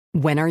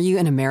When are you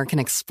an American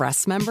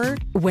Express member?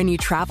 When you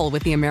travel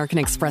with the American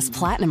Express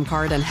Platinum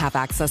Card and have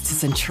access to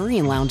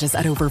Centurion Lounges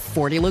at over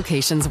 40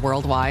 locations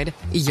worldwide,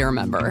 you're a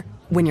member.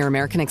 When your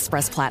American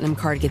Express Platinum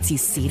Card gets you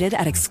seated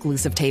at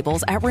exclusive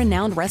tables at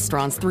renowned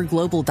restaurants through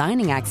global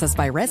dining access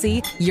by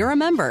Resy, you're a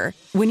member.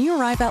 When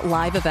you arrive at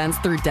live events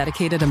through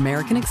dedicated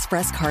American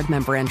Express Card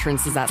member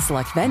entrances at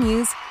select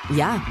venues,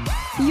 yeah,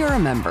 you're a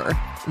member.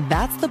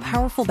 That's the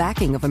powerful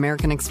backing of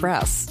American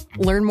Express.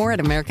 Learn more at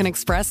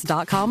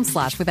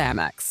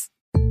americanexpress.com/withAmex.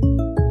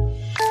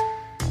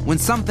 When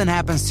something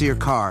happens to your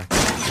car,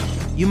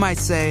 you might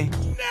say,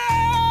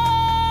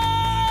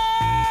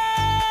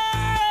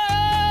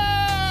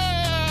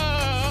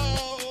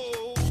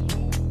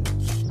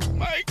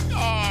 My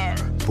car.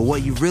 but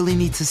what you really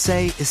need to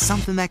say is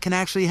something that can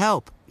actually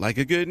help. Like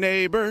a good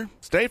neighbor,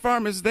 State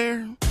Farm is there.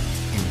 And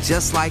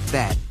just like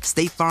that,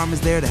 State Farm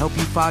is there to help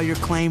you file your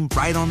claim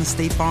right on the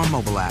State Farm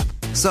mobile app.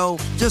 So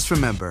just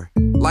remember,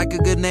 like a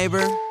good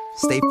neighbor,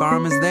 State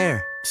Farm is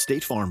there.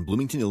 State Farm,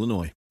 Bloomington,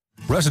 Illinois.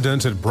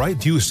 Residents at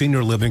Brightview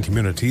Senior Living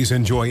Communities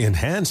enjoy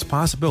enhanced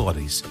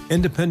possibilities,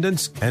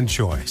 independence, and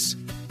choice.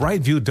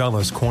 Brightview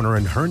Dulles Corner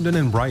in Herndon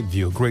and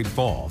Brightview, Great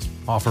Falls,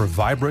 offer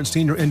vibrant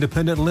senior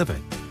independent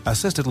living,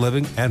 assisted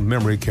living, and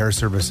memory care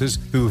services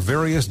through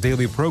various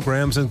daily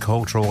programs and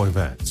cultural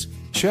events.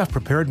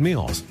 Chef-prepared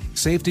meals,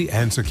 safety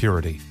and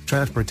security,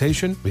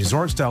 transportation,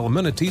 resort-style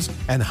amenities,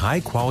 and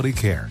high-quality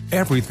care.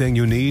 Everything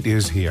you need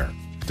is here.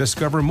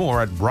 Discover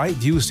more at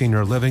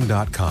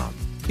brightviewseniorliving.com.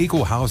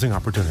 Equal housing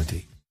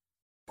opportunity.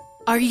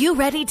 Are you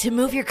ready to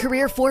move your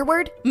career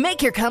forward?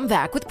 Make your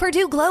comeback with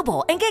Purdue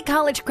Global and get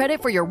college credit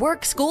for your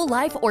work, school,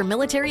 life, or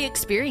military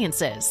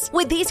experiences.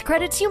 With these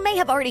credits, you may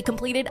have already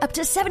completed up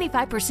to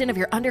 75% of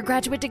your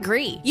undergraduate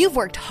degree. You've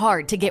worked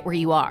hard to get where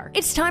you are.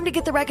 It's time to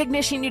get the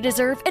recognition you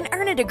deserve and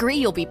earn a degree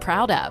you'll be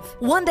proud of.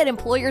 One that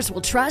employers will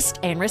trust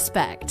and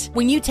respect.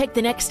 When you take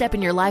the next step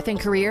in your life and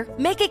career,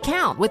 make it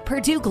count with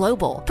Purdue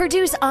Global,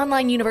 Purdue's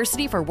online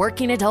university for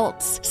working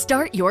adults.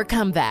 Start your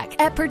comeback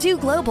at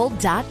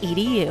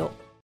purdueglobal.edu.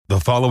 The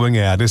following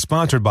ad is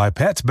sponsored by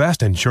Pets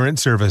Best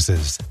Insurance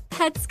Services.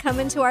 Pets come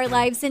into our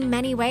lives in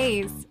many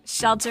ways.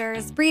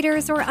 Shelters,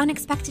 breeders, or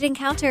unexpected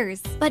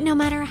encounters. But no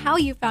matter how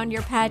you found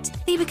your pet,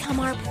 they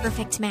become our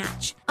perfect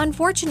match.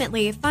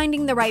 Unfortunately,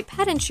 finding the right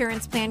pet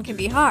insurance plan can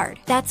be hard.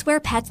 That's where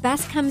Pets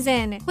Best comes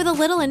in. With a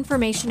little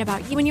information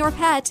about you and your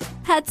pet,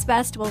 Pets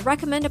Best will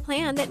recommend a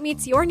plan that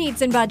meets your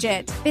needs and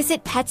budget.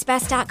 Visit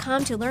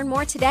PetsBest.com to learn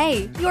more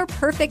today. Your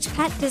perfect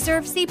pet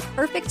deserves the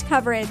perfect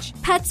coverage.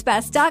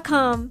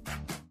 PetsBest.com.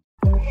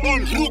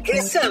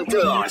 Enrique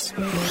Santos.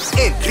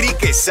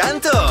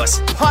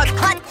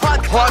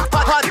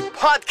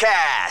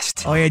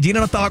 Podcast. Oye, Gina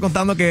nos estaba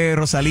contando que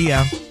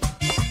Rosalía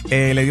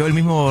le dio el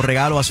mismo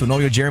regalo a su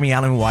novio Jeremy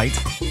Allen White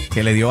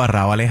que le dio a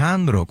Rauw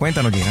Alejandro.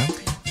 Cuéntanos, Gina.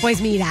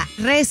 Pues mira,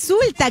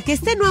 resulta que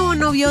este nuevo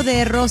novio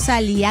de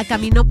Rosalía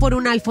caminó por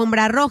una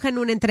alfombra roja en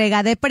una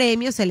entrega de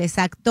premios. Él es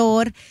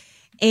actor.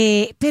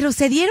 Pero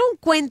se dieron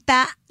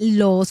cuenta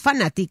los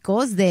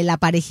fanáticos de la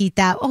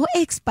parejita o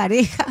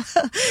expareja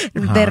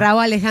de Rauw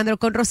Alejandro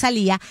con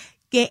Rosalía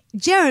que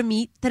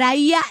Jeremy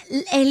traía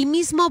el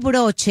mismo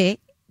broche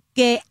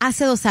que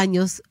hace 2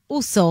 años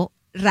usó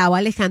Rauw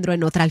Alejandro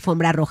en otra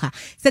alfombra roja.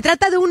 Se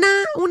trata de una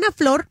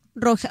flor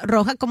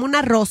roja como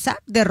una rosa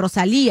de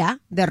Rosalía,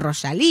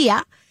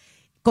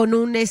 con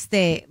un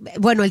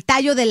el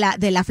tallo de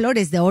la flor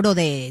es de oro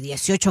de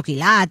 18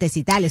 quilates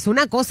y tal. Es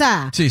una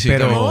cosa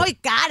pero muy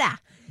cara.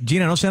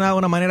 Gina, ¿no será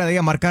una manera de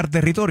ella marcar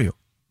territorio?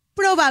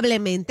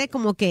 Probablemente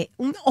como que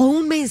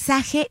un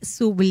mensaje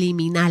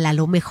subliminal. A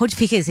lo mejor,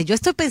 fíjense, yo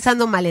estoy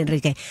pensando mal,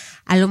 Enrique.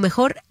 A lo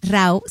mejor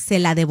Rauw se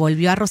la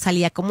devolvió a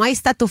Rosalía, como ahí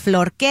está tu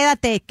flor,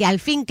 quédate, que al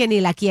fin que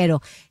ni la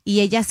quiero.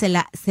 Y ella se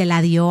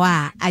la dio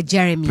a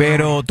Jeremy.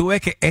 Pero tú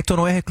ves que esto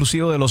no es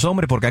exclusivo de los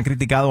hombres, porque han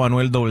criticado a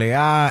Anuel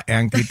AA,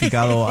 han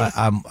criticado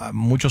a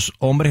muchos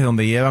hombres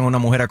donde llevan a una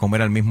mujer a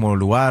comer al mismo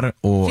lugar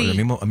o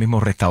al mismo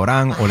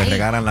restaurante o le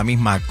regalan la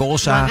misma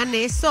cosa. No hagan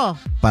eso.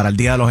 Para el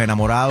Día de los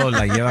Enamorados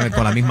la llevan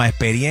con la misma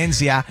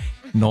experiencia.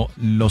 No,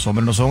 los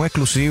hombres no son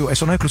exclusivos.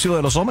 Eso no es exclusivo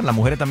de los hombres, las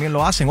mujeres también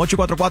lo hacen.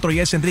 844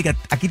 Yes, Enrique,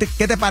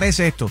 ¿qué te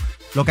parece esto?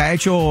 Lo que ha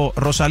hecho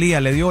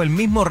Rosalía, le dio el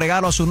mismo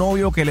regalo a su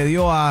novio que le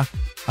dio a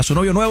su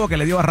novio nuevo que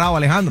le dio a Rauw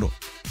Alejandro.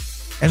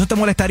 ¿Eso te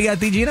molestaría a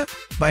ti, Gina?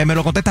 Me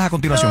lo contestas a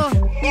continuación.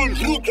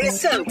 Enrique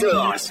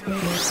Santos.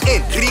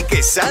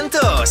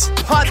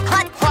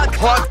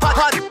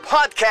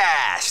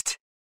 Podcast.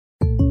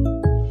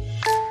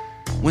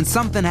 When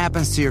something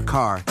happens to your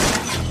car,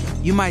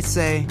 you might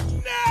say,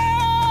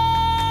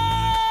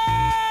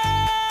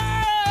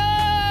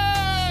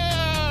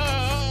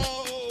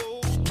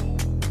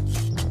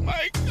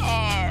 My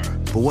car.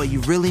 but what you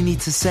really need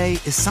to say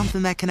is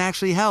something that can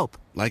actually help.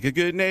 Like a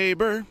good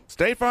neighbor,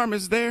 State Farm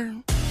is there.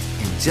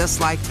 And just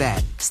like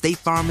that, State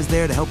Farm is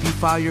there to help you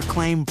file your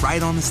claim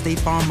right on the State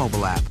Farm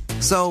mobile app.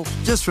 So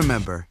just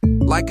remember,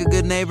 like a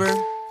good neighbor,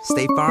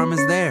 State Farm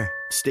is there.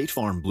 State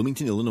Farm,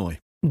 Bloomington, Illinois.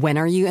 When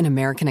are you an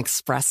American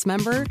Express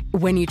member?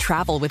 When you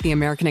travel with the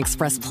American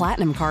Express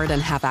Platinum Card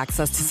and have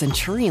access to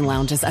Centurion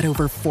Lounges at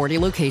over 40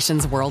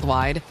 locations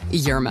worldwide,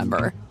 you're a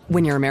member.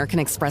 When your American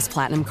Express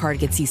Platinum Card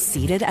gets you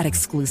seated at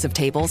exclusive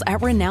tables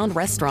at renowned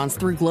restaurants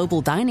through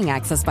global dining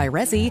access by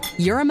Resy,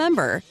 you're a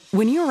member.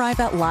 When you arrive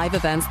at live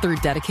events through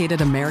dedicated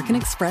American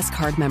Express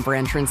Card member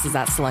entrances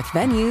at select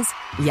venues,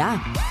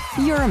 yeah,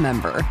 you're a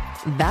member.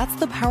 That's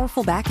the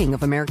powerful backing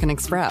of American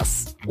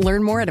Express.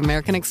 Learn more at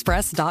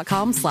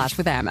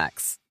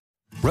americanexpress.com/withAmex.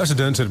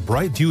 Residents at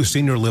Brightview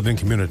Senior Living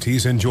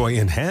Communities enjoy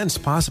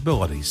enhanced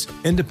possibilities,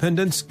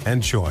 independence,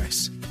 and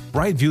choice.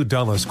 Brightview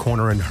Dulles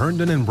Corner in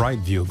Herndon and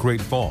Brightview,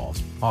 Great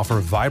Falls, offer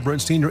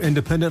vibrant senior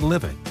independent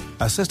living,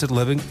 assisted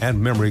living, and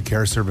memory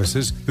care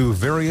services through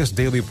various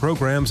daily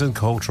programs and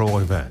cultural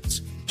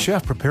events.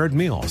 Chef-prepared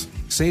meals,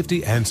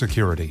 safety and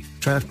security,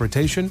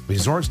 transportation,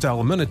 resort-style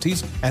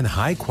amenities, and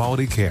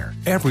high-quality care.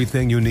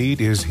 Everything you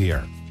need is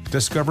here.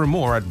 Discover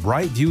more at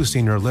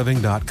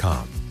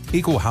brightviewseniorliving.com.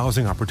 Equal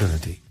housing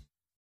opportunity.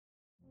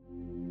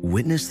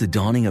 Witness the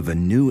dawning of a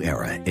new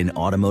era in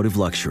automotive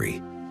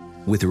luxury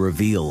with a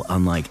reveal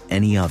unlike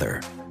any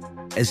other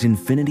as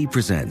Infiniti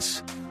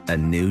presents a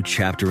new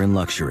chapter in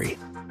luxury,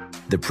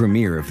 the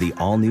premiere of the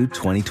all-new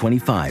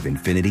 2025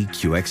 Infiniti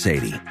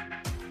QX80.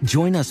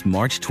 Join us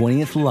March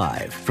 20th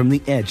live from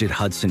the Edge at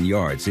Hudson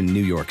Yards in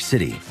New York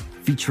City,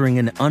 featuring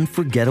an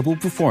unforgettable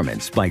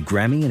performance by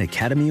Grammy and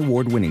Academy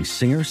Award-winning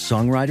singer,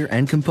 songwriter,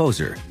 and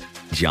composer,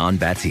 Jon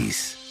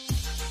Batiste.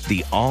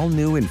 The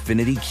all-new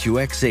Infiniti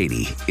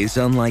QX80 is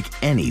unlike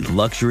any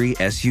luxury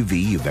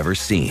SUV you've ever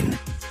seen.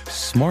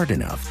 Smart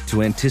enough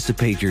to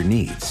anticipate your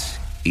needs,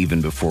 even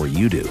before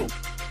you do.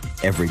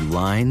 Every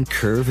line,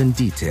 curve, and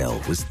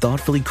detail was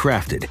thoughtfully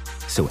crafted,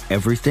 so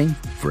everything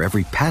for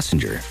every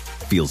passenger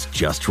feels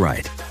just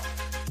right.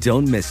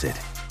 Don't miss it.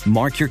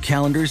 Mark your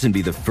calendars and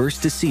be the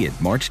first to see it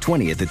March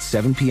 20th at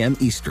 7 p.m.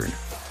 Eastern,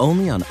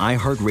 only on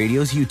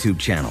iHeartRadio's YouTube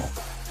channel.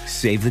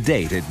 Save the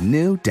date at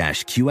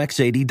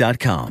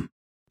new-QX80.com.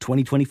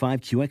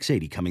 2025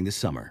 QX80 coming this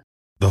summer.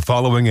 The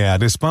following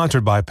ad is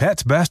sponsored by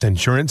Pets Best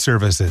Insurance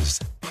Services.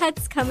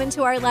 Pets come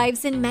into our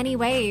lives in many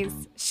ways.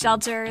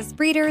 Shelters,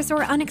 breeders,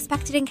 or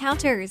unexpected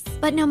encounters.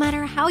 But no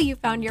matter how you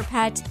found your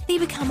pet, they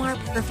become our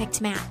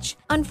perfect match.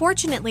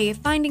 Unfortunately,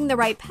 finding the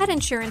right pet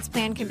insurance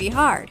plan can be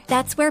hard.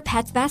 That's where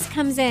Pets Best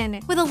comes in.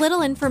 With a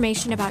little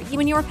information about you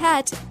and your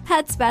pet,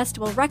 Pets Best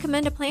will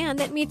recommend a plan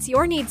that meets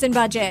your needs and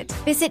budget.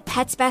 Visit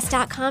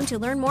PetsBest.com to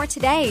learn more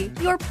today.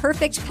 Your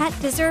perfect pet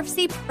deserves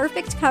the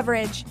perfect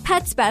coverage.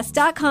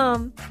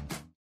 PetsBest.com.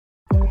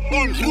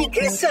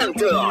 Enrique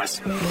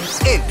Santos.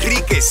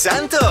 Enrique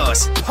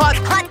Santos.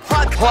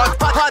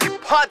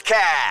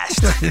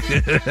 Podcast.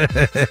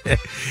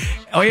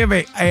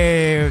 Óyeme,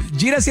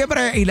 Gina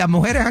siempre y las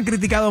mujeres han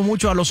criticado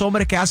mucho a los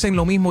hombres que hacen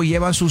lo mismo y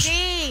llevan sus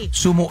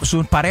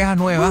parejas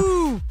nuevas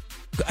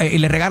y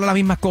les regalan las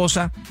mismas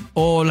cosas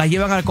o las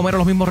llevan a comer a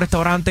los mismos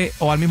restaurantes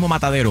o al mismo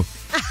matadero.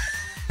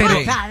 Pero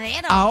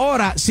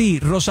ahora sí,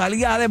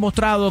 Rosalía ha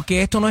demostrado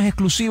que esto no es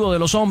exclusivo de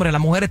los hombres,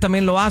 las mujeres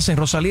también lo hacen.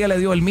 Rosalía le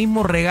dio el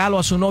mismo regalo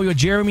a su novio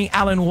Jeremy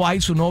Allen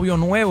White, su novio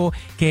nuevo,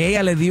 que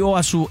ella le dio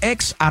a su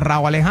ex, a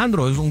Rauw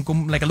Alejandro. Es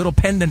un like a little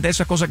pendant,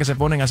 esas cosas que se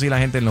ponen así la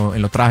gente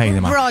en los trajes y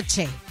demás.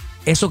 Broche.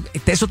 ¿Eso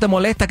te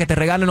molesta que te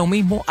regalen lo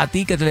mismo a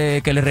ti que le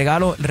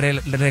regaló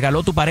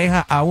tu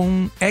pareja a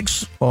un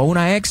ex o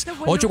una ex?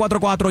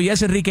 844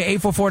 Yes Enrique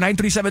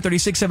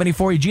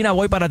 844-937-3674. Y Gina,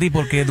 voy para ti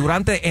porque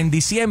en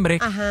diciembre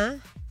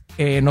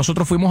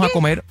nosotros fuimos a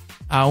comer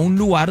a un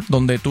lugar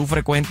donde tú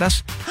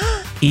frecuentas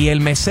y el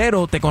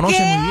mesero te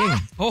conoce muy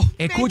bien.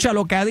 Escucha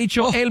lo que ha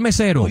dicho el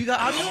mesero.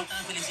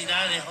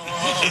 Felicidades.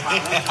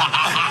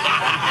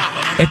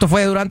 Esto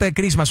fue durante el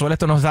Christmas, o él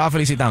nos estaba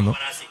felicitando.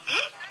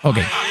 Ok.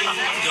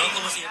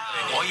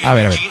 A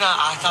ver. Gina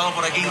ha estado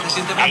por aquí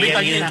recientemente.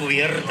 Ella bien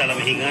encubierta, la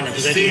mexicana. ¿Tú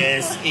sabes quién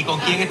es? ¿Y con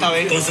quién esta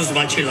vez? Con sus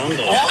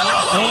machilongos.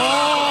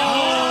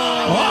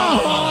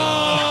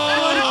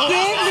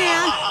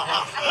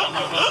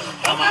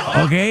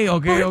 Ok. ¿Por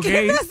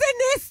qué me hacen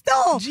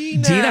esto?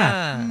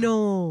 Gina.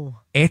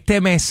 No.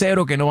 Este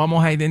mesero que no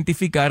vamos a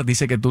identificar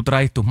dice que tú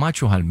traes tus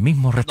machos al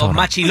mismo restaurante.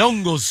 Los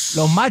machilongos.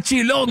 Los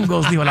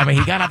machilongos, dijo la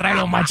mexicana, trae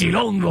los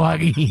machilongos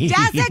aquí.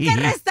 Ya sé qué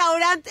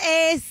restaurante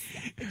es.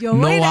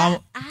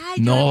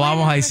 No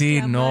vamos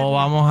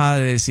a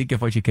decir que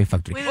fue Cheesecake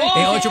Factory.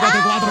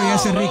 844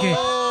 Yes Enrique.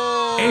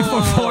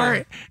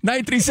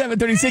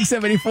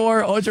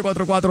 844-937-3674.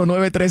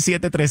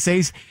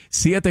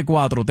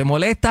 844-937-3674. ¿Te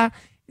molesta?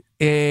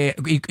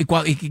 ¿Y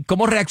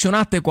cómo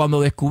reaccionaste cuando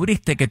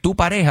descubriste que tu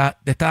pareja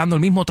te está dando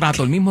el mismo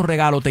trato, el mismo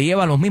regalo, te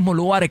lleva a los mismos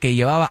lugares que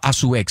llevaba a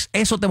su ex?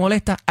 ¿Eso te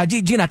molesta?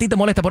 Gina, ¿a ti te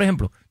molesta, por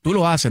ejemplo? Tú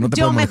lo haces, no te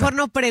puedes molestar. Yo mejor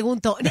no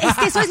pregunto. Es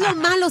que eso es lo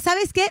malo,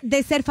 ¿sabes qué?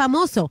 De ser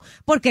famoso,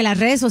 porque las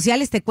redes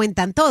sociales te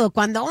cuentan todo.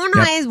 Cuando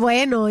uno es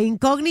bueno,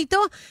 incógnito,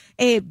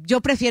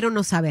 yo prefiero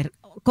no saber.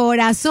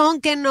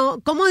 Corazón que no,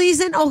 ¿cómo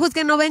dicen? Ojos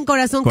que no ven,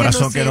 corazón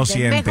que no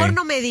siente. Mejor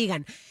no me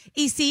digan.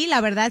 Y sí,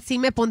 la verdad, sí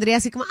me pondría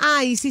así como,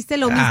 hiciste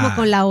lo mismo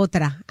con la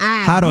otra.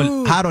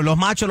 Harold, los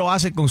machos lo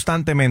hacen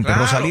constantemente.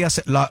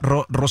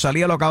 Claro.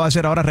 Rosalía lo acaba de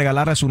hacer ahora,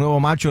 regalarle a su nuevo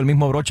macho el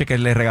mismo broche que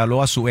le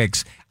regaló a su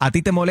ex. ¿A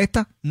ti te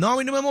molesta? No, a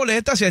mí no me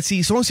molesta.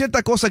 Si son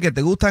ciertas cosas que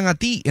te gustan a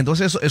ti,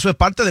 entonces eso es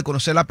parte de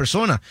conocer a la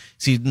persona.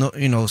 Si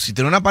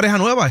tiene una pareja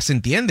nueva, se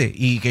entiende.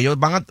 Y que ellos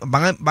van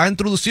a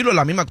introducirlo en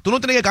la misma. Tú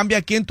no tienes que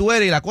cambiar quién tú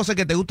eres y las cosas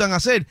que te gustan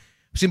hacer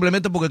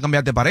simplemente porque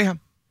cambiaste de pareja.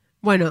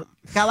 Bueno,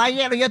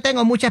 caballero, yo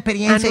tengo mucha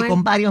experiencia Anuel.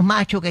 con varios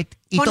machos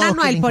y Con todos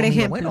Anuel, quieren por conmigo.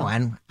 ejemplo.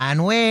 Bueno,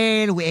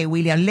 Anuel,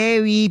 William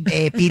Levy,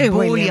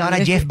 Pitbull y ahora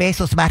Jeff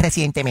Bezos más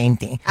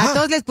recientemente. ¿A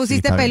todos les pusiste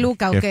Sí, está bien.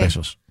 peluca o Jeff qué?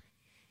 Bezos.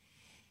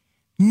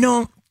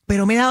 No,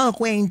 pero me he dado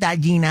cuenta,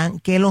 Gina,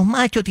 que los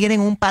machos tienen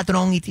un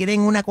patrón y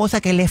tienen una cosa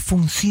que les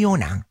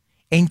funciona.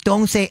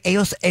 Entonces,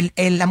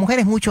 la mujer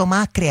es mucho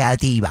más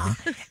creativa.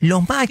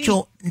 Los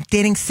machos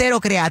tienen cero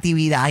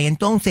creatividad. Y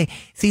entonces,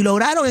 si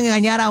lograron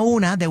engañar a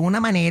una de una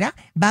manera,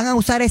 van a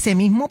usar ese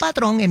mismo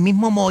patrón, el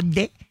mismo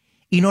molde,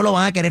 y no lo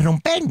van a querer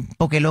romper.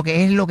 Porque lo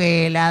que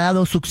le ha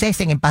dado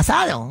suceso en el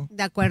pasado.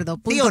 De acuerdo.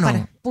 Punto, ¿Sí o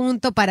no?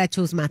 punto para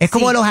Chusma. Es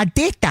como los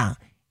artistas.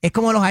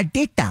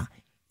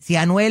 Si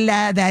a Anuel le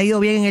ha ido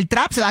bien en el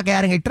trap, se va a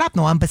quedar en el trap.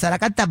 No va a empezar a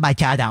cantar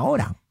bachata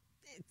ahora.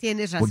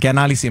 Tienes razón. Qué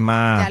análisis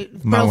más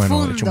bueno,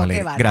 profundo, Chumale.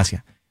 qué bárbaro.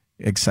 Gracias.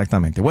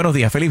 Exactamente. Buenos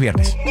días, feliz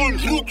viernes.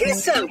 Enrique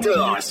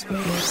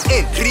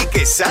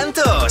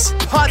Santos.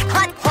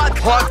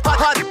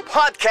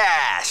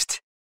 Podcast.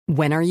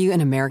 When are you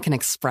an American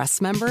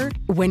Express member?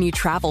 When you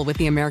travel with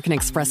the American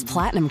Express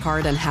Platinum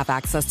Card and have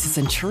access to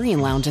Centurion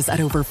Lounges at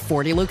over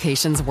 40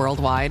 locations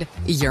worldwide,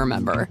 you're a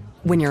member.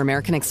 When your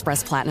American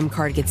Express Platinum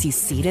Card gets you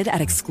seated at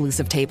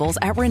exclusive tables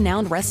at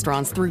renowned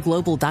restaurants through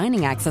Global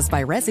Dining Access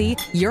by Resy,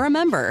 you're a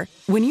member.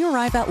 When you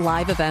arrive at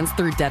live events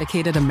through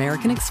dedicated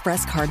American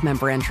Express Card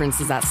member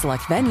entrances at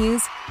select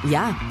venues,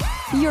 yeah,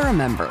 you're a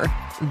member.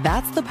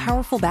 That's the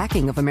powerful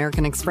backing of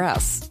American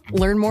Express.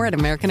 Learn more at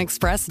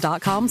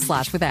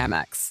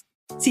americanexpress.com/withAmex.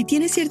 Si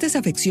tienes ciertas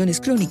afecciones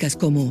crónicas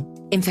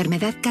como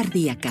enfermedad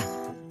cardíaca,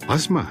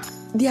 asma,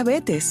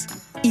 diabetes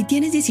y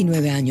tienes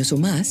 19 años o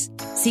más,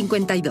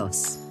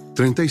 52,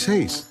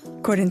 36,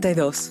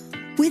 42.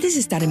 Puedes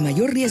estar en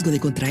mayor riesgo de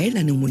contraer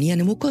la neumonía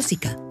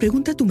neumocócica.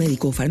 Pregunta a tu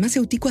médico o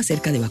farmacéutico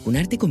acerca de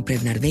vacunarte con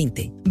Prevnar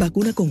 20,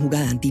 vacuna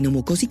conjugada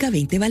antineumocócica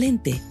 20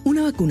 valente,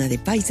 una vacuna de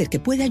Pfizer que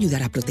puede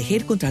ayudar a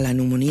proteger contra la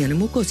neumonía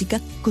neumocócica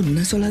con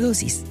una sola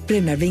dosis.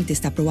 Prevnar 20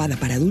 está aprobada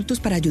para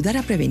adultos para ayudar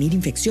a prevenir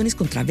infecciones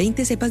contra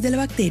 20 cepas de la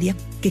bacteria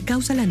que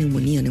causa la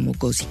neumonía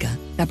neumocócica.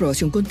 La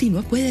aprobación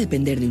continua puede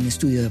depender de un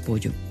estudio de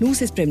apoyo. No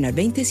uses Prevnar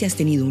 20 si has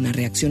tenido una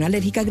reacción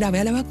alérgica grave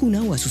a la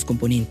vacuna o a sus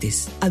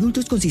componentes.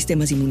 Adultos con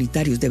sistemas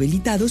inmunitarios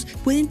debilitados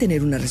pueden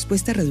tener una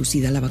respuesta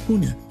reducida a la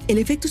vacuna. El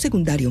efecto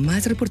secundario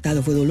más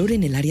reportado fue dolor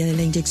en el área de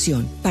la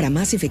inyección. Para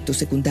más efectos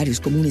secundarios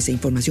comunes e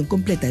información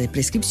completa de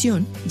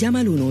prescripción, llama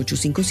al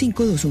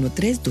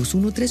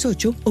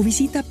 1-855-213-2138 o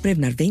visita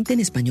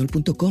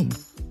Prevnar20enespañol.com.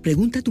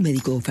 Pregunta a tu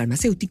médico o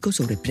farmacéutico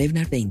sobre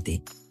Prevnar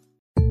 20.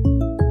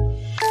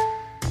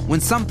 When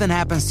something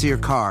happens to your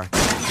car,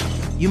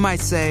 you might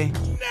say,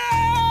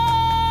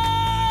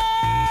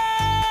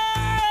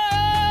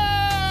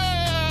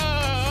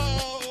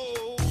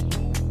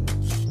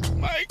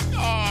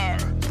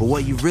 but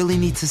what you really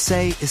need to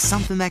say is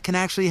something that can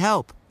actually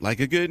help. Like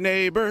a good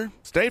neighbor,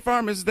 State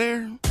Farm is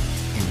there. And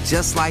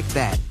just like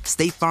that,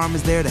 State Farm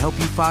is there to help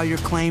you file your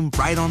claim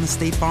right on the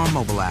State Farm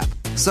mobile app.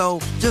 So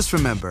just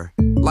remember,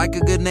 like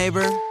a good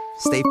neighbor,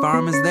 State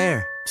Farm is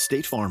there.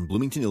 State Farm,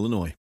 Bloomington,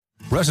 Illinois.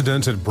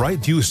 Residents at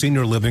Brightview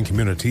Senior Living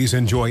Communities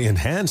enjoy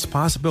enhanced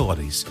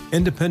possibilities,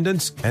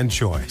 independence, and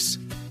choice.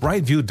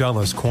 Brightview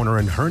Dulles Corner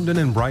in Herndon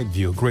and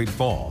Brightview, Great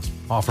Falls,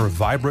 offer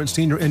vibrant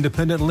senior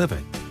independent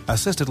living,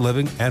 assisted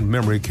living, and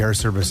memory care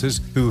services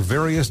through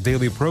various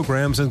daily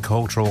programs and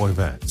cultural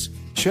events.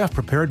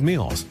 Chef-prepared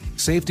meals,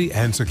 safety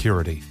and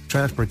security,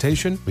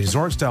 transportation,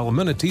 resort-style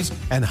amenities,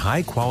 and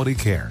high-quality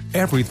care.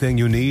 Everything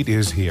you need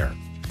is here.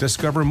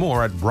 Discover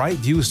more at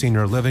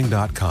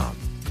brightviewseniorliving.com.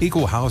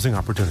 Equal housing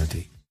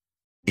opportunity.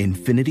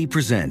 Infinity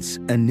presents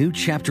a new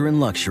chapter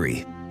in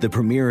luxury, the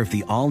premiere of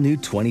the all-new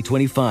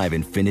 2025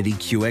 Infinity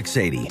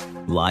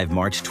QX80, live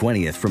March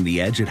 20th from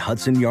the Edge at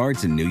Hudson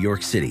Yards in New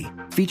York City,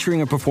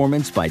 featuring a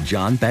performance by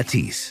John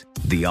Batiste.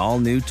 The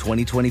all-new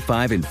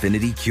 2025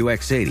 Infinity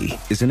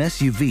QX80 is an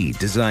SUV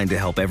designed to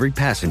help every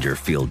passenger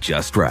feel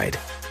just right.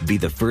 Be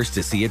the first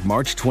to see it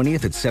March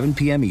 20th at 7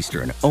 p.m.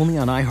 Eastern, only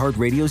on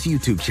iHeartRadio's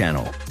YouTube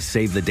channel.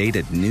 Save the date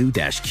at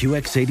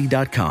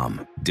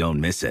new-QX80.com. Don't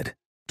miss it.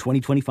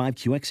 2025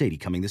 QX80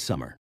 coming this summer.